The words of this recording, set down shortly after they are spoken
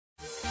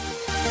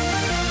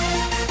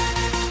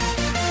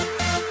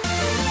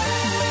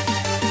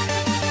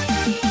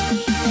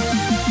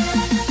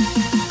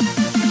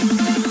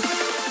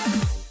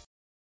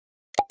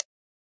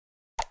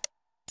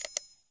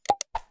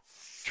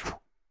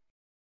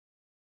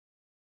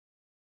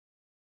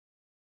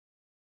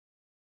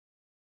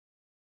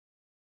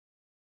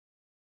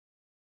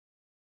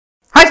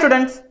Hi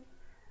students,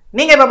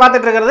 நீங்க இப்ப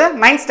பார்த்துட்டு இருக்கிறது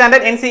 9th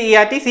standard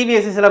NCERT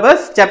CBSE syllabus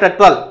chapter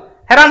 12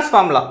 Heron's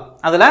formula.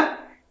 அதுல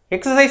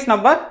exercise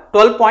number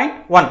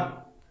 12.1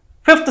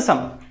 fifth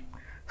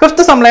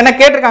sumல என்ன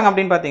கேட்டிருக்காங்க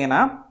அப்படினு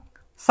பாத்தீங்கன்னா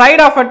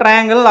side of a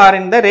triangle are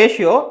in the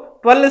ratio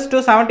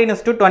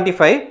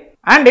 12:17:25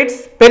 and its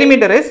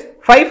perimeter is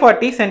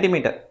 540 cm.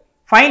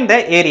 Find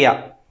the area.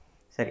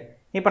 சரி,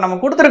 இப்போ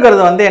நம்ம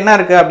கொடுத்திருக்கிறது வந்து என்ன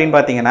இருக்கு அப்படினு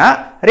பாத்தீங்கன்னா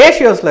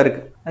ரேஷியோஸ்ல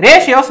இருக்கு.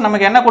 Ratios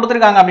நமக்கு என்ன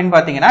கொடுத்திருக்காங்க அப்படினு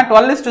பாத்தீங்கன்னா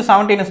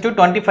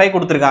 12:17:25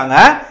 கொடுத்திருக்காங்க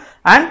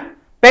and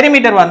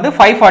perimeter வந்து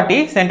 540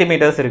 cm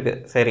இருக்கு.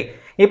 சரி,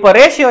 இப்போ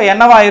ரேஷியோ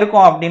என்னவா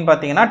இருக்கும் அப்படினு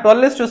பாத்தீங்கன்னா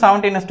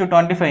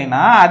 12:17:25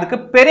 னா அதுக்கு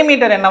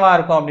perimeter என்னவா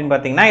இருக்கும் அப்படினு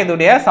பாத்தீங்கன்னா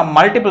இதுடைய சம்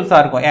மல்டிபிள்ஸா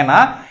இருக்கும். ஏனா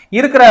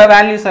இருக்கிற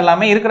வேல்யூஸ்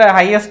எல்லாமே இருக்கிற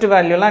ஹையஸ்ட்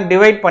வேல்யூ எல்லாம்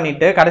டிவைட்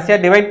பண்ணிட்டு கடைசியா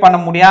டிவைட் பண்ண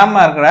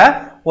முடியாம இருக்கிற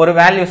ஒரு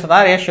வேல்யூஸ்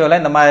தான் ரேஷியோல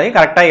இந்த மாதிரி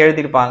கரெக்ட்டா எழுதி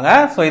இருப்பாங்க.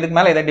 சோ இதுக்கு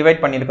மேல இத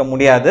டிவைட் பண்ணிருக்க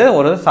முடியாது.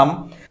 ஒரு சம்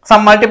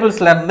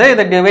மல்டிபிள்ஸ்ல இருந்து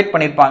இத டிவைட்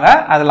பண்ணிருப்பாங்க.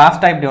 அது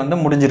லாஸ்டா இப்படி வந்து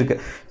முடிஞ்சிருக்கு.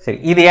 சரி,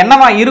 இது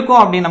என்னவா இருக்கும்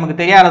அப்படி நமக்கு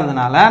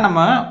தெரியாததுனால நம்ம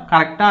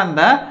கரெக்ட்டா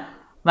அந்த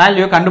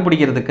வேல்யூ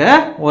கண்டுபிடிக்கிறதுக்கு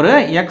ஒரு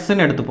x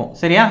ன்னு எடுத்துப்போம்.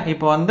 சரியா?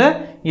 இப்போ வந்து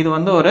இது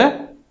வந்து ஒரு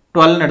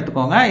 12 ன்னு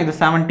எடுத்துக்கோங்க. இது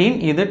 17,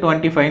 இது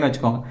 25 ன்னு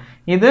வெச்சுக்கோங்க.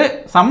 இது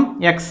சம்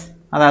x,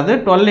 அதாவது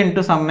 12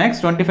 into sum x,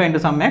 25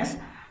 into sum x,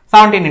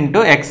 17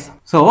 into x.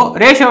 So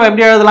ratio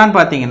எப்படி எழுதலாம்னு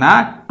பாத்தீங்கன்னா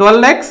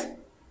 12x,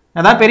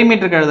 அதாவது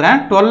பெரிமீட்டருக்கு எழுதுறேன்,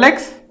 12x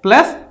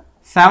plus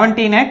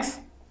 17x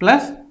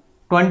plus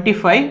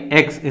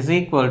 25x is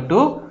equal to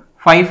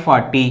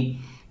 540.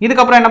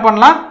 இதுக்கு அப்புறம் என்ன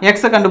பண்ணலாம்? x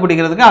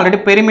கண்டுபிடிக்கிறதுக்கு ஆல்ரெடி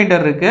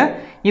பெரிமீட்டர் இருக்கு.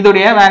 இதோட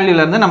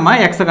வேல்யூல இருந்து நம்ம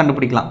x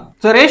கண்டுபிடிக்கலாம்.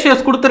 சோ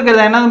ரேஷியோஸ்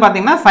கொடுத்திருக்கிறது என்னன்னு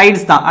பாத்தீங்கன்னா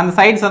சைடுஸ் தான். அந்த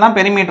சைடுஸ் தான்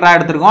பெரிமீட்டரா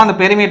எடுத்துறோம். அந்த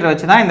பெரிமீட்டர்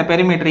வச்சு தான் இந்த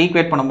பெரிமீட்டர்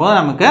ஈக்குவேட் பண்ணும்போது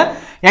நமக்கு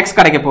x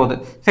கிடைக்க போகுது.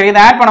 சரி, இத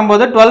ஆட்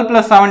பண்ணும்போது 12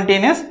 plus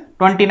 17 is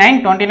 29,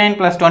 29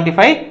 plus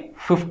 25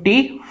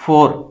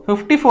 54.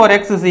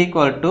 54x is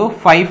equal to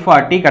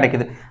 540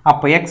 கிடைக்குது.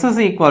 அப்ப x is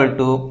equal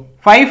to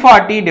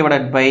 540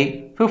 divided by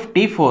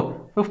 54.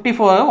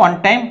 54 one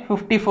time,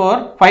 54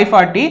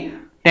 540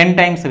 10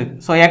 times இருக்கு.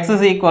 So x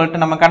is equal to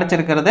நம்ம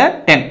கிடைச்சிருக்கிறது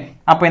 10.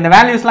 அப்ப இந்த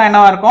வேல்யூஸ்லாம்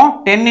என்னவா இருக்கும்?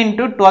 10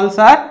 into 12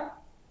 are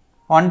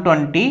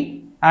 120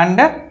 and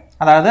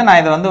அதாவது நான்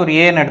இத வந்து ஒரு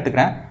a ன்னு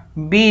எடுத்துக்கிறேன்.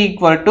 b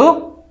equal to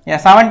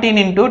 17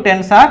 into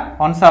 10s are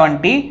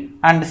 170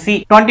 and c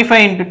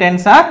 25 into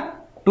 10s are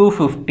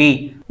 250.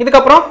 இதுக்கு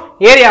அப்புறம்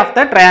area of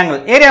the triangle.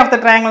 Area of the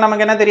triangle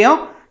நமக்கு என்ன தெரியும்?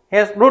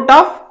 s root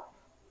of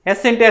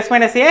s into s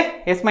minus a,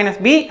 s minus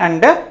b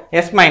and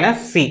s minus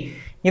c.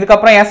 இதுக்கு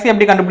அப்புறம் s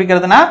எப்படி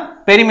கண்டுபிடிக்கிறதுனா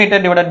perimeter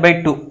divided by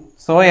 2.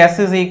 So s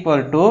is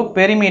equal to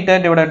perimeter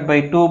divided by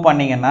 2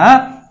 பண்ணீங்கன்னா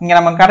இங்க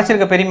நமக்கு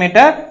கிடைச்சிருக்க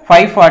perimeter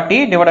 540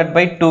 divided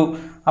by 2.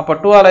 அப்ப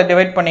 2 ஆல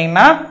டிவைட்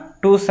பண்ணீங்கன்னா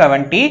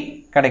 270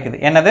 கிடைக்குது.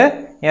 என்னது?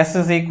 s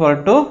is equal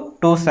to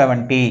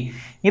 270.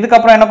 இதுக்கு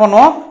அப்புறம் என்ன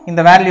பண்ணுவோம்?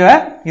 இந்த வேல்யூவை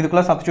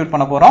இதுக்குள்ள சப்ஸ்டிட்யூட்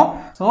பண்ண போறோம்.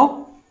 So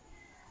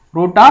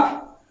root of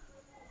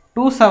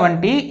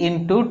 270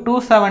 into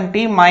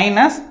 270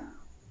 minus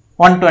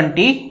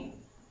 120,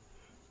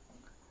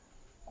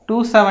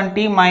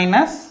 270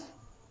 minus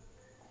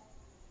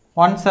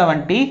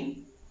 170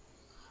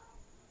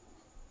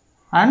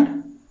 and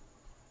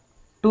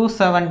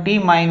 270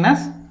 minus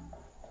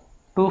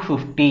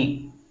 250.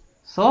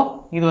 So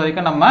இது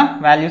வரைக்கும் நம்ம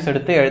வேல்யூஸ்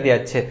எடுத்து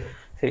எழுதியாச்சு.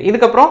 சரி,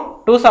 இதுக்கு அப்புறம்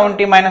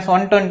 270 minus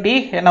 120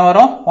 என்ன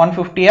வரும்?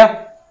 150யா?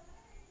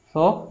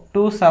 So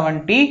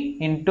 270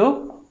 into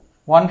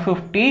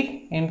 150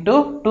 into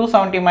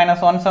 270 minus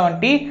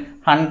 170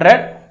 100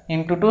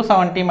 into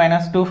 270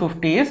 minus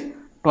 250 is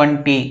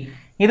 20.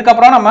 இதுக்கு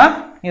அப்புறம் நம்ம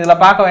இதுல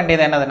பார்க்க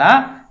வேண்டியது என்னதுன்னா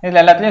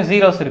இதுல எல்லாத்துலயும்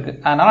zeros இருக்கு.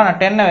 அதனால நான்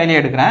 10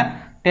 வெளிய எடுக்கிறேன்.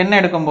 10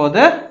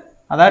 எடுக்கும்போது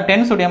அதாவது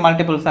 10s உடைய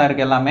மல்டிபிள்ஸா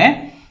இருக்கு எல்லாமே.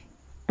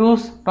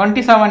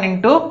 27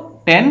 into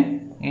 10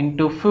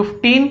 into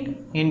 15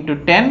 into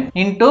 10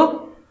 into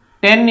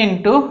 10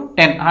 into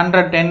 10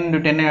 110 into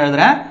 10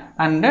 எழுதுறேன்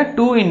and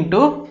 2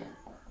 into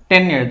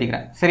 10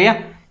 எழுதிக்கிறேன். சரியா?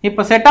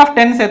 இப்போ செட் ஆஃப்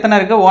 10s எத்தனை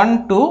இருக்கு? 1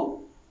 2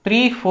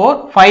 3 4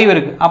 5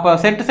 இருக்கு. அப்ப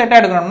செட்டா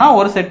எடுக்கணும்னா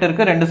ஒரு செட்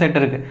இருக்கு, ரெண்டு செட்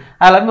இருக்கு.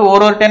 அதுல இருந்து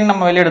ஒரு 10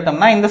 நம்ம வெளிய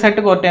எடுத்தோம்னா இந்த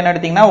செட்டுக்கு ஒரு 10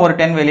 எடுத்தீங்கன்னா ஒரு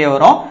 10 வெளிய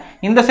வரும்.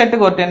 இந்த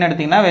செட்டுக்கு ஒரு 10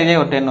 எடுத்தீங்கன்னா வெளிய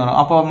ஒரு 10 வரும்.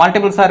 அப்போ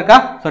மல்டிபிள்ஸா இருக்கா?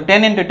 So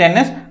 10 into 10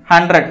 is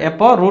 100.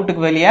 எப்போ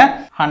ரூட்டுக்கு வெளிய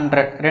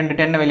 100, ரெண்டு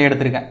 10 வெளிய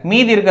எடுத்துர்க்கேன்.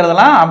 மீதி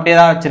இருக்குறதெல்லாம் அப்படியே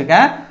தான்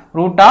வச்சிருக்கேன்.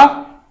 root of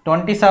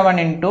 27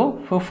 into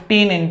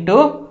 15 into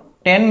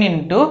 10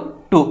 into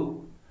 2.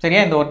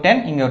 சரியா? இந்த ஒரு 10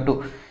 இங்க ஒரு 2.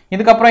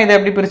 இதுக்கு அப்புறம் இத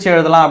எப்படி பிரிச்சு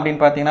எழுதலாம் அப்படினு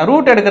பாத்தீங்கன்னா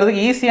ரூட்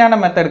எடுக்கிறதுக்கு ஈஸியான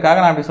மெத்தட்காக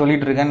நான் இப்படி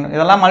சொல்லிட்டு இருக்கேன்.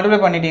 இதெல்லாம் மல்டிப்ளை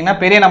பண்ணிட்டீங்கன்னா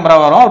பெரிய நம்பரா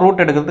வரும்,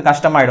 ரூட் எடுக்கிறது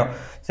கஷ்டமாயிடும்.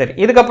 சரி,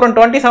 இதுக்கு அப்புறம்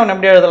 27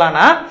 எப்படி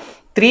எழுதலாம்னா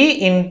 3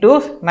 into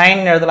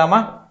 9 எழுதலாமா?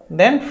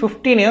 then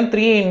 15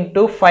 3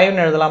 into 5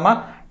 ன்னு எழுதலாமா?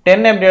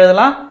 10 எப்படி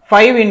எழுதலாம்?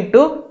 5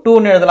 into 2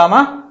 ன்னு எழுதலாமா?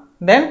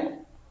 then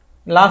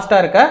லாஸ்டா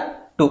இருக்க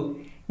 2.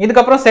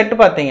 இதுக்கு அப்புறம் செட்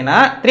பாத்தீங்கன்னா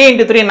 3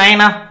 into 3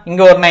 9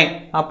 இங்க ஒரு 9.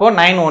 அப்போ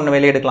 9 ஒன்னு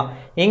வெளிய எடுக்கலாம்.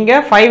 இங்க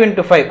 5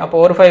 into 5 அப்போ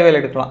ஒரு 5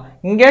 வெளிய எடுக்கலாம்.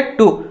 இங்க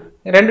 2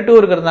 ரெண்டு 2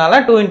 இருக்கிறதுனால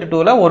 2 into 2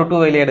 ல ஒரு 2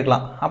 வெளிய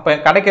எடுக்கலாம். அப்ப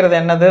கிடைக்கிறது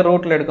என்னது?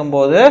 ரூட்ல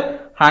எடுக்கும்போது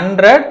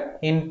 100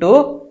 into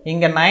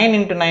இங்கே 9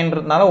 into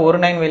 9ன்றதுனால ஒரு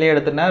 9 வெளியே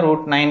எடுத்துட்டேன்,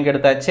 ரூட் 9க்கு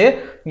எடுத்தாச்சு.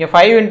 இங்கே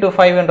 5 into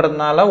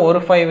 5ன்றதுனால ஒரு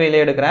 5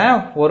 வெளியே எடுக்கிறேன்,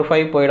 ஒரு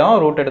 5 போயிடும்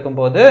ரூட்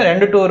எடுக்கும்போது.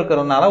 2 2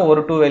 இருக்கிறதுனால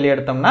ஒரு 2 வெளியே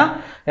எடுத்தோம்னா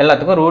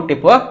எல்லாத்துக்கும் ரூட்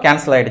இப்போ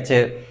கேன்சல் ஆகிடுச்சு.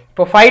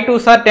 இப்போ 5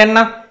 2s are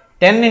 10,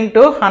 10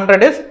 into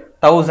 100 is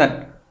 1000,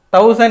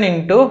 1000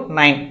 into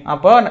 9,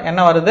 அப்போ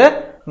என்ன வருது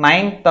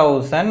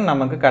 9000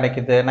 நமக்கு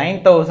கிடைக்குது.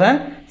 9000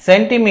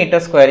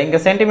 சென்டிமீட்டர் ஸ்கொயர். இங்க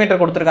சென்டிமீட்டர்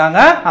கொடுத்துருக்காங்க,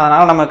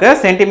 அதனால நமக்கு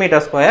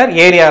சென்டிமீட்டர் ஸ்கொயர்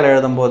ஏரியாவில்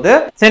எழுதும்போது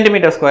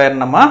சென்டிமீட்டர் ஸ்கொயர்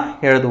நம்ம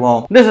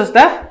எழுதுவோம். This is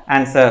the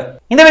answer.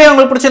 இந்த வீடியோ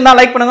உங்களுக்கு பிடிச்சிருந்தா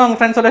லைக் பண்ணுங்க, உங்க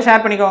ஃப்ரெண்ட்ஸோட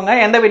ஷேர் பண்ணிக்கோங்க.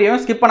 எந்த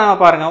வீடியோவும் ஸ்கிப் பண்ணாம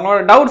பாருங்க.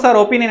 உங்களோட டவுட்ஸ் ஆர்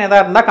ஒப்பீனியன்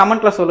ஏதாவது இருந்தால்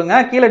கமெண்ட்ல சொல்லுங்க.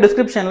 கீழே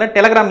டிஸ்கிரிப்ஷன்ல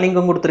டெலிகிராம்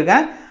லிங்கும்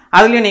கொடுத்துருக்கேன்,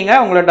 அதுலயும் நீங்க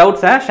உங்களோட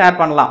டவுட்ஸை ஷேர்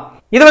பண்ணலாம்.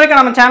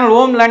 இதுவரைக்கும் நம்ம சேனல்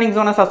ஹோம் லேர்னிங்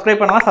ஜோனை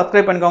சப்ஸ்கிரைப் பண்ணலாம்,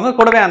 சப்ஸ்கிரைப் பண்ணிக்கோங்க.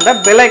 கூடவே அந்த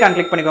பெல் ஐகான்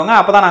கிளிக் பண்ணிக்கோங்க,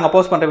 அப்பதான் நாங்க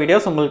போஸ்ட் பண்ற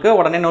வீடியோஸ் உங்களுக்கு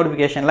உடனே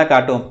நோட்டிஃபிகேஷன்ல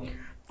காட்டும்.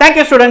 Thank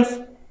you, students.